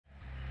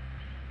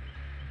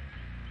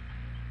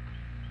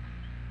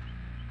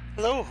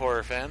Hello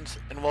horror fans,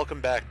 and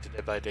welcome back to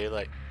Dead by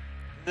Daylight.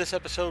 In this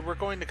episode we're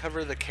going to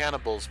cover the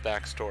Cannibal's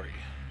backstory.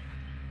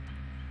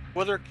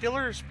 Whether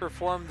killers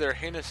perform their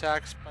heinous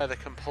acts by the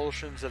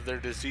compulsions of their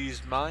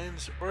diseased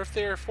minds, or if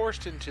they are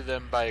forced into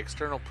them by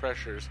external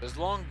pressures, has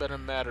long been a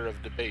matter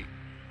of debate.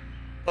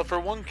 But for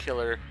one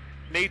killer,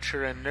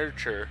 nature and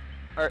nurture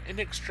are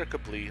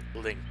inextricably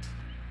linked.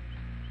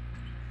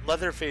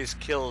 Leatherface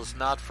kills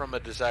not from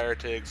a desire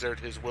to exert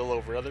his will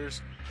over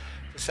others,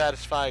 to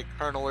satisfy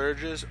carnal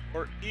urges,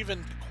 or even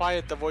to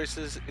quiet the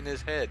voices in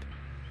his head.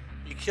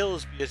 He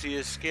kills because he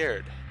is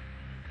scared.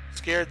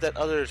 Scared that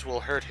others will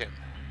hurt him.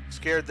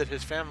 Scared that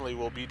his family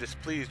will be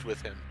displeased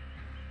with him.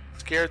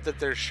 Scared that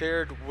their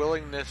shared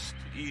willingness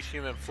to eat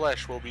human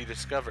flesh will be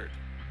discovered.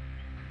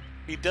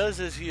 He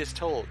does as he is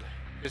told.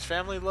 His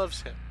family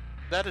loves him.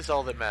 That is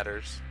all that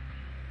matters.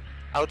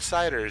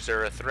 Outsiders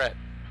are a threat,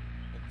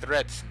 and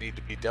threats need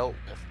to be dealt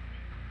with.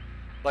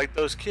 Like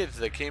those kids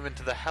that came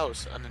into the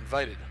house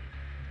uninvited.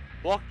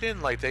 Walked in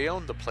like they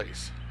owned the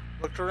place,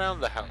 looked around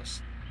the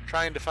house,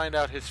 trying to find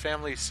out his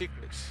family's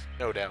secrets,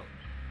 no doubt.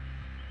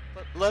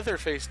 But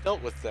Leatherface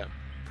dealt with them,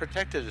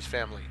 protected his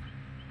family,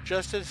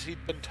 just as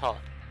he'd been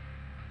taught.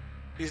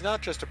 He's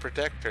not just a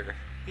protector,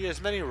 he has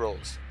many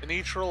roles, and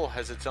each role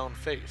has its own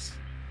face.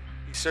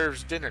 He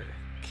serves dinner,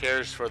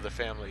 cares for the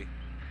family,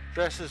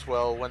 dresses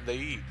well when they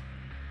eat.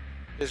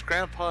 His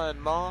grandpa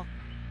and ma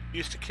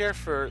used to care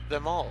for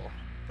them all,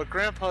 but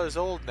grandpa is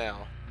old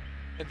now,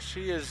 and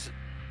she has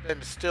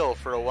been still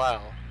for a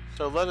while,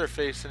 so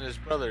Leatherface and his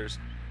brothers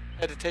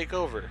had to take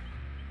over.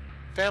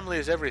 Family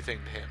is everything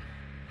to him.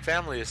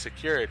 Family is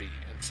security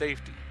and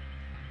safety.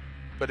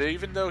 But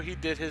even though he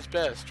did his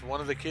best, one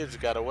of the kids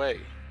got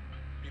away.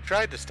 He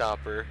tried to stop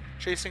her,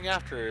 chasing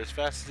after her as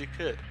fast as he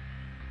could,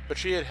 but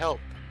she had help,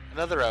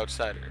 another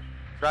outsider,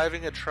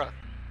 driving a truck.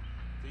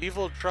 The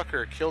evil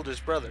trucker killed his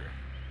brother,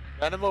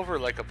 ran him over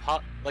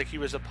like he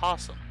was a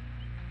possum.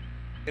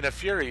 In a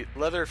fury,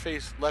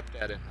 Leatherface leapt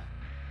at him,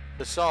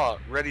 the saw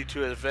ready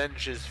to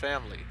avenge his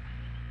family,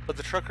 but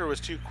the trucker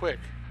was too quick.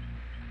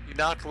 He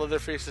knocked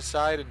Leatherface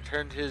aside and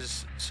turned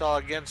his saw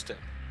against him.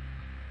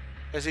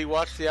 As he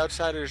watched the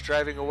outsiders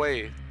driving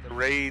away, the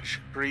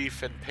rage,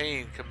 grief, and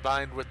pain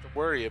combined with the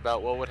worry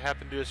about what would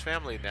happen to his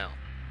family now.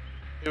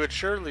 They would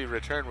surely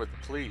return with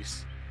the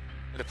police,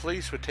 and the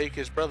police would take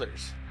his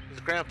brothers,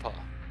 his grandpa.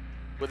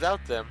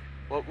 Without them,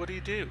 what would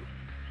he do?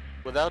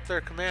 Without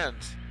their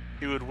commands,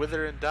 he would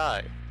wither and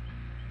die.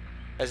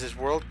 As his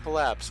world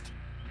collapsed,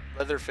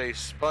 Leatherface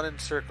spun in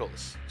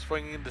circles,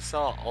 swinging the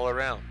saw all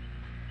around,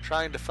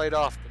 trying to fight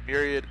off the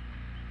myriad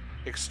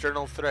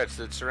external threats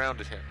that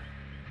surrounded him.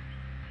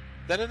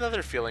 Then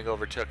another feeling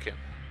overtook him.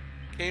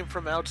 It came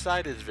from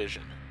outside his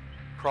vision,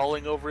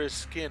 crawling over his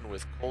skin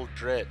with cold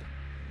dread.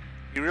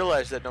 He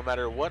realized that no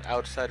matter what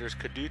outsiders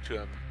could do to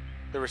him,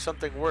 there was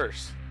something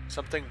worse,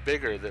 something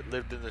bigger that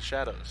lived in the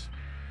shadows.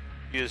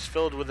 He was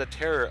filled with a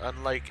terror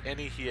unlike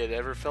any he had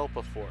ever felt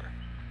before,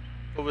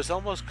 but was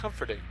almost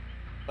comforting,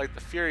 like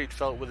the fear he'd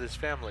felt with his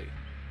family,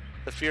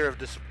 the fear of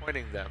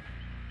disappointing them.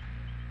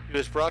 He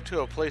was brought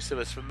to a place that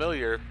was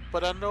familiar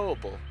but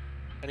unknowable,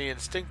 and he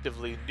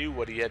instinctively knew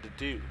what he had to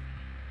do.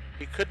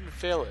 He couldn't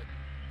fail it,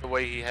 the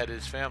way he had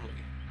his family.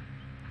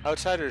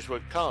 Outsiders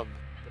would come,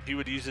 but he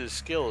would use his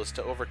skills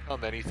to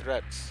overcome any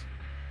threats.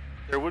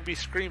 There would be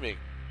screaming,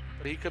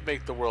 but he could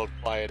make the world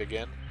quiet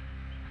again,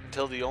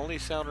 until the only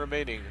sound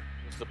remaining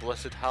was the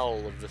blessed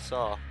howl of the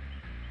saw.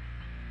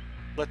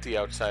 Let the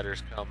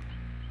outsiders come.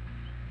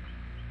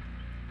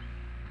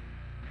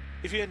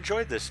 If you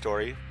enjoyed this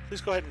story,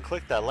 please go ahead and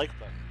click that like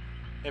button.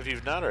 And if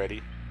you've not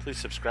already, please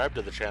subscribe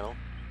to the channel,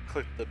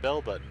 click the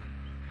bell button,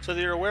 so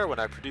that you're aware when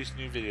I produce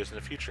new videos in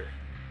the future.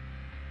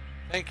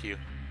 Thank you.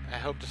 I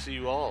hope to see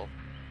you all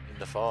in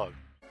the fog.